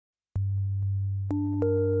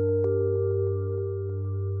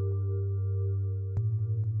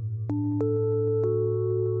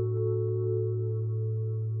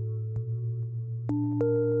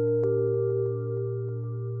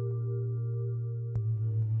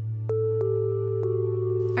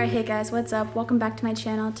Alright, hey guys, what's up? Welcome back to my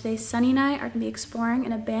channel. Today Sonny and I are going to be exploring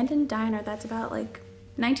an abandoned diner that's about like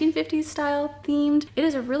 1950s style themed. It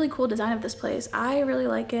is a really cool design of this place. I really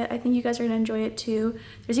like it. I think you guys are going to enjoy it too.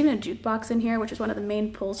 There's even a jukebox in here, which is one of the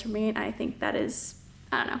main pulls for me, and I think that is,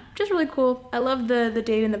 I don't know, just really cool. I love the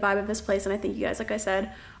date and the vibe of this place, and I think you guys, like I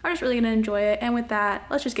said, are just really going to enjoy it. And with that,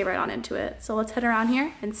 let's just get right on into it. So let's head around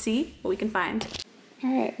here and see what we can find.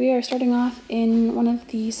 Alright, we are starting off in one of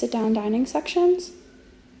the sit-down dining sections.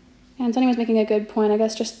 And Sonny was making a good point. I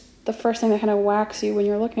guess just the first thing that kind of whacks you when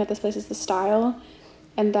you're looking at this place is the style.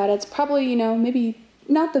 And that it's probably, you know, maybe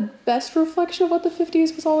not the best reflection of what the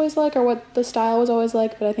 50s was always like or what the style was always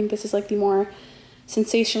like, but I think this is like the more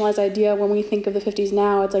sensationalized idea. When we think of the 50s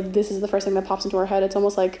now, it's like this is the first thing that pops into our head. It's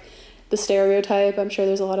almost like the stereotype. I'm sure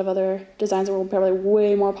there's a lot of other designs that were probably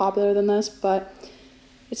way more popular than this, but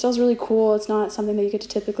it still is really cool. It's not something that you get to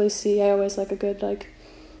typically see. I always like a good like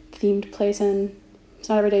themed place, and it's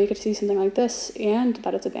not every day you get to see something like this and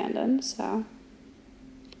that it's abandoned, so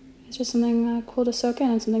it's just something cool to soak in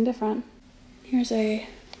and something different. Here's a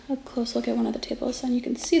close look at one of the tables, and you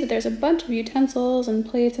can see that there's a bunch of utensils and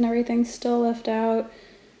plates and everything still left out.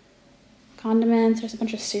 Condiments, there's a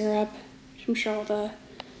bunch of syrup, which I'm sure all the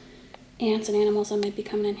ants and animals that might be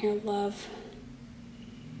coming in here love.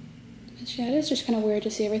 But yeah, it is just kind of weird to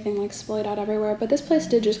see everything like splayed out everywhere, but this place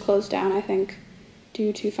did just close down, I think,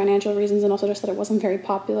 due to financial reasons and also just that it wasn't very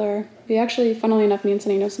popular. We actually, funnily enough, me and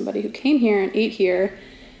Sonny know somebody who came here and ate here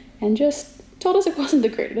and just told us it wasn't the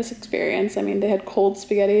greatest experience. I mean, they had cold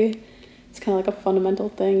spaghetti. It's kind of like a fundamental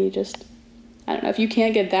thing. You just, I don't know, if you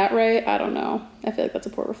can't get that right, I don't know. I feel like that's a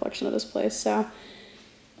poor reflection of this place. So,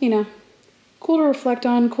 you know, cool to reflect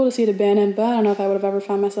on, cool to see it abandoned, but I don't know if I would have ever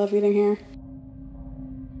found myself eating here.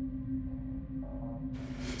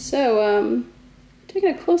 So, taking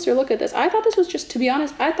a closer look at this, I thought this was just, to be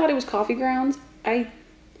honest, I thought it was coffee grounds.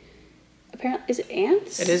 Apparently, is it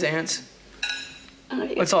ants? It is ants. I don't know if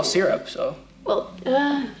you Well, it's all syrup, so. Well,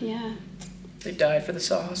 yeah. They died for the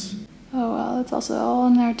sauce. Oh, well, that's also all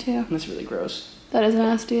in there too. That's really gross. That is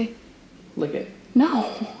nasty. Lick it. No.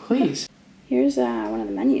 Please. Here's one of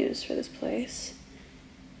the menus for this place.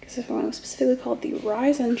 Because this one was specifically called the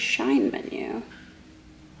Rise and Shine menu.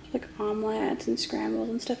 Like omelets and scrambles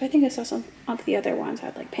and stuff. I think I saw some of the other ones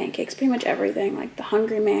had like pancakes, pretty much everything. Like the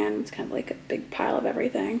Hungry Man, it's kind of like a big pile of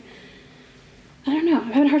everything. I don't know, I'm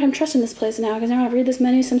having a hard time trusting this place now, because now when I read this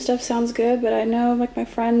menu, some stuff sounds good, but I know like my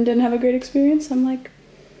friend didn't have a great experience. So I'm like,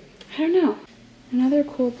 I don't know. Another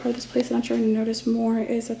cool part of this place that I'm starting to notice more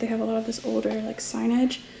is that they have a lot of this older like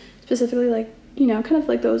signage, specifically like, you know, kind of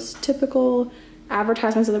like those typical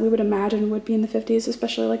advertisements that we would imagine would be in the 50s,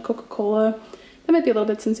 especially like Coca-Cola. That might be a little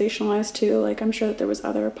bit sensationalized too. Like I'm sure that there was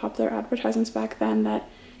other popular advertisements back then that,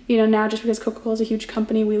 you know, now just because Coca-Cola is a huge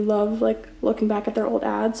company, we love like looking back at their old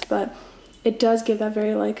ads, but it does give that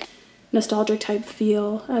very like nostalgic type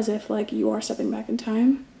feel, as if like you are stepping back in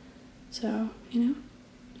time. So, you know,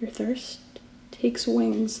 your thirst takes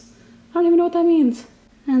wings. I don't even know what that means.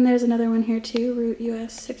 And there's another one here too, Route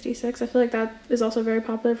US 66. I feel like that is also very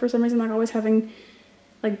popular for some reason, like always having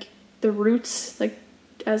like the routes like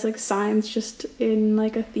as like signs just in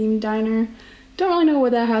like a themed diner. Don't really know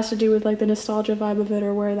what that has to do with like the nostalgia vibe of it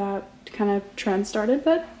or where that kind of trend started,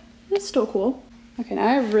 but it's still cool. Okay, now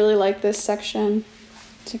I really like this section.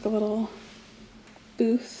 It's like a little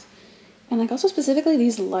booth, and like also specifically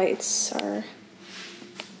these lights are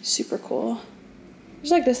super cool.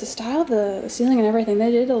 Just like this, the style of the ceiling and everything,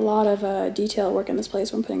 they did a lot of detail work in this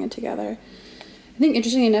place when putting it together. I think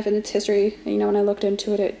interestingly enough in its history, you know, when I looked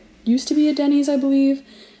into it, it used to be a Denny's, I believe,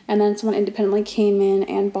 and then someone independently came in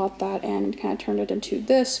and bought that and kind of turned it into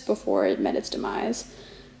this before it met its demise,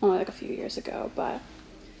 only like a few years ago, but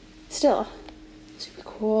still, super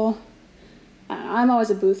cool. I don't know, I'm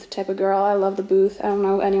always a booth type of girl. I love the booth. I don't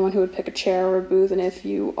know anyone who would pick a chair or a booth, and if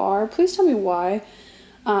you are, please tell me why.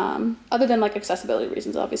 Other than like accessibility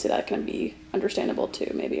reasons, obviously that can be understandable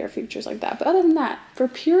too, maybe, or features like that, but other than that, for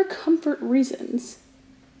pure comfort reasons,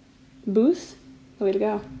 booth, the way to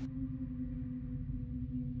go.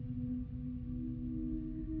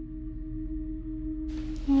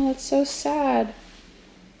 Oh, that's so sad.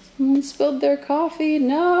 Someone spilled their coffee.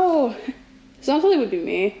 No! This honestly would be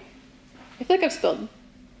me. I feel like I've spilled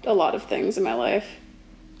a lot of things in my life.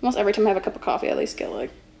 Almost every time I have a cup of coffee, I at least get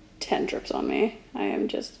like 10 drips on me. I am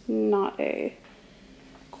just not a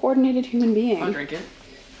coordinated human being. I'll drink it.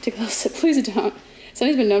 Take a little sip. Please don't.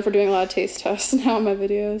 Sonny's been known for doing a lot of taste tests now in my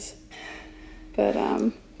videos. But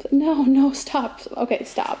no, stop. Okay,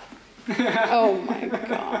 stop. Oh my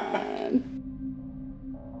god.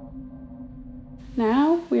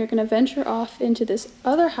 Now we are going to venture off into this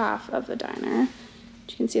other half of the diner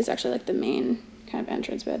You can see it's actually like the main kind of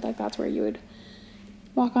entrance bit. Like that's where you would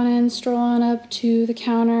walk on in, stroll on up to the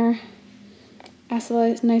counter, ask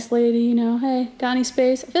the nice lady, you know, hey, got any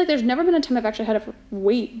space? I feel like there's never been a time I've actually had to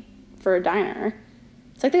wait for a diner.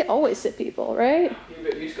 It's like they always sit people, right?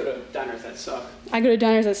 You just go to diners that suck. I go to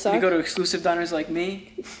diners that suck. You go to exclusive diners like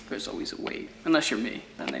me, there's always a wait. Unless you're me,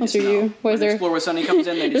 then they Unless just you're know. you. What is there? Explore where Sonny comes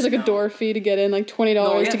in, they There's just like a door fee to get in, like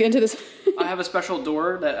 $20 to get into this. I have a special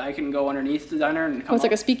door that I can go underneath the diner and come Oh, it's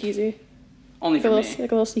like up. a speakeasy. Only Like for a me. little,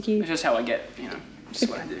 like a little sneaky. It's just how I get, you know, it's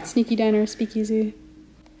what I do. Sneaky diner, speakeasy.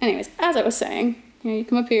 Anyways, as I was saying, you know, you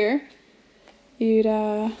come up here, you'd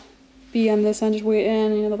be on this end, just wait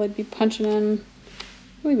in, you know, they'd be punching in.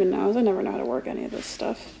 Who even knows? I never know how to work any of this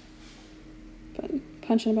stuff. But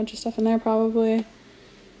punching a bunch of stuff in there probably.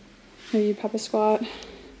 Maybe you'd pop a squat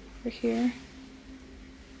over here.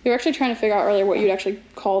 We were actually trying to figure out earlier what you'd actually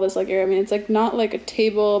call this like area. I mean, it's like not like a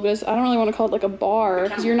table, but it's, I don't really want to call it like a bar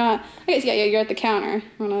because you're not. I guess yeah, you're at the counter.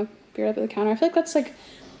 You want to be right up at the counter. I feel like that's like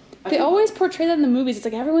they always portray that in the movies. It's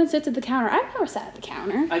like everyone sits at the counter. I've never sat at the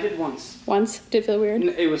counter. I did once. Once did feel weird.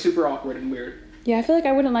 It was super awkward and weird. Yeah, I feel like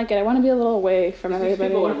I wouldn't like it. I want to be a little away from everybody.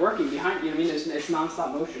 People are working behind you. I mean, it's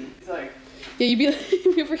non-stop motion. It's like. Yeah, you'd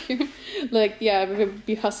be over here, like yeah, we'd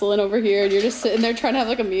be hustling over here, and you're just sitting there trying to have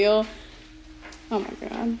like a meal. Oh my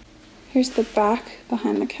god. Here's the back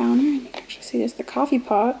behind the counter, and you can actually see there's the coffee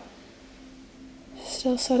pot.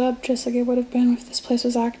 Still set up just like it would have been if this place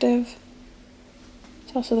was active.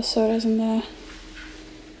 There's also the sodas and the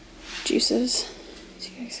juices, as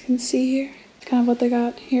you guys can see here. It's kind of what they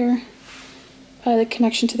got here. Probably the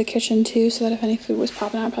connection to the kitchen too, so that if any food was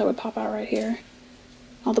popping out, it probably would pop out right here.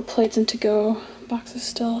 All the plates and to-go boxes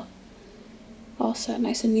still all set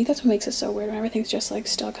nice and neat. That's what makes it so weird when everything's just like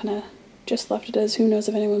still kind of just left as. Who knows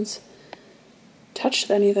if anyone's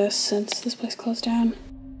touched any of this since this place closed down.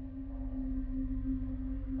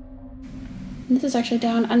 And this is actually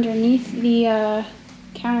down underneath the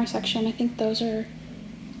counter section. I think those are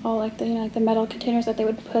all like the, you know, like the metal containers that they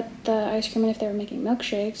would put the ice cream in if they were making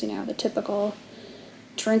milkshakes, you know, the typical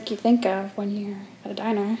drink you think of when you're at a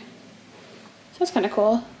diner. So that's kind of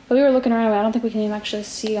cool. But we were looking around, I don't think we can even actually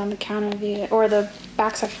see on the counter or the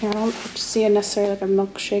back section here. I don't see necessarily like a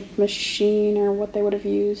milkshake machine or what they would have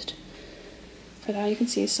used for that. You can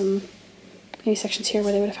see some maybe sections here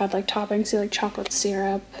where they would have had like toppings, see like chocolate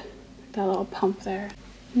syrup, that little pump there.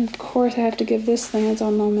 And of course I have to give this thing its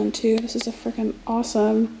own moment too. This is a freaking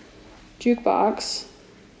awesome jukebox.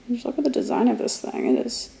 Just look at the design of this thing. It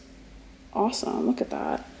is awesome. Look at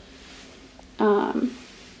that.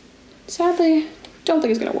 Sadly, don't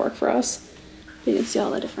think it's gonna work for us. You can see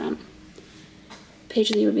all the different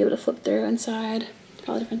pages that you would be able to flip through inside.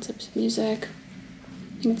 All the different types of music.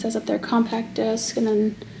 I think it says up there compact disc, and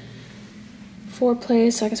then 4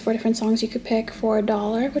 plays, so I guess 4 different songs you could pick for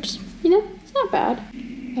 $1, which, you know, it's not bad.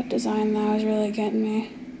 That design though is really getting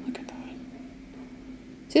me. Look at that.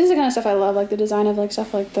 See, this is the kind of stuff I love, like the design of like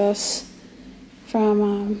stuff like this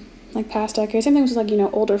from like past decades. Same thing with like, you know,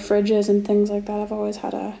 older fridges and things like that. I've always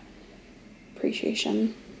had a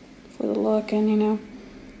appreciation for the look, and you know,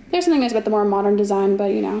 there's something nice about the more modern design,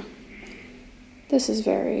 but you know, this is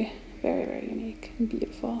very, very, very unique and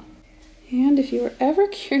beautiful. And if you were ever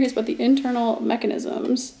curious about the internal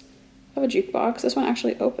mechanisms of a jukebox, this one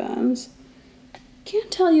actually opens.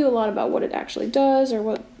 Can't tell you a lot about what it actually does or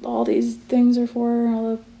what all these things are for,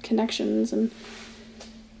 all the connections, and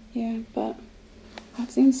yeah, but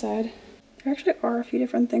that's the inside. There actually are a few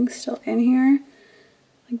different things still in here,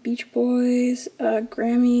 like Beach Boys,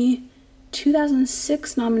 Grammy,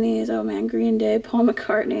 2006 nominees, oh man, Green Day, Paul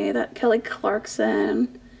McCartney, that Kelly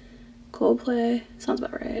Clarkson, Coldplay, sounds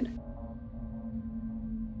about right.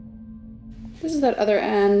 This is that other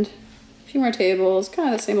end, a few more tables,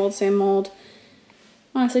 kind of the same old.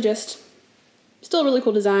 Honestly, just still a really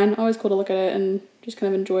cool design. Always cool to look at it and just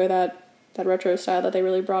kind of enjoy that retro style that they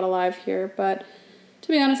really brought alive here. But to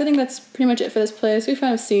be honest, I think that's pretty much it for this place. We've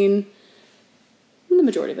kind of seen the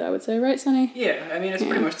majority of it, I would say, right, Sonny? Yeah, I mean, it's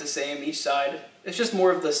pretty much the same each side. It's just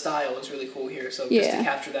more of the style is really cool here. So just to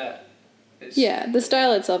capture that is... Yeah, the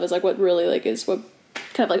style itself is like what really like is what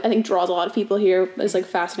kind of like I think draws a lot of people here. Is like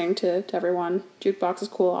fascinating to everyone. Jukebox is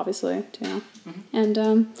cool, obviously, you know.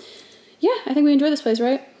 And yeah, I think we enjoy this place,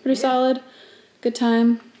 right? Pretty solid, good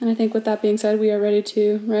time. And I think with that being said, we are ready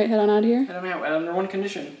to head on out of here. Head on out under one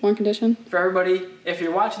condition. One condition. For everybody, if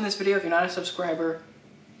you're watching this video, if you're not a subscriber,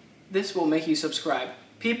 this will make you subscribe.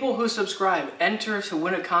 People who subscribe enter to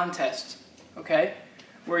win a contest, okay?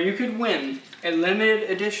 Where you could win a limited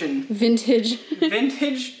edition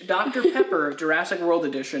vintage Dr. Pepper Jurassic World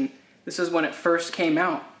edition. This is when it first came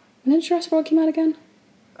out. When did Jurassic World came out again?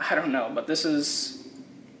 I don't know, but this is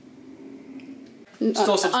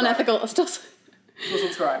Still subscribe. Unethical. Still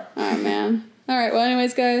subscribe. Oh, man. All right. Well,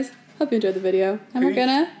 anyways, guys, hope you enjoyed the video. And we're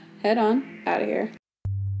gonna head on out of here.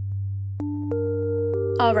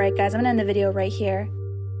 All right, guys, I'm gonna end the video right here.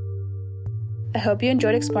 I hope you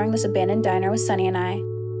enjoyed exploring this abandoned diner with Sonny and I.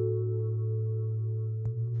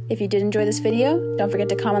 If you did enjoy this video, don't forget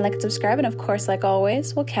to comment, like, and subscribe. And of course, like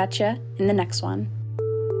always, we'll catch ya in the next one.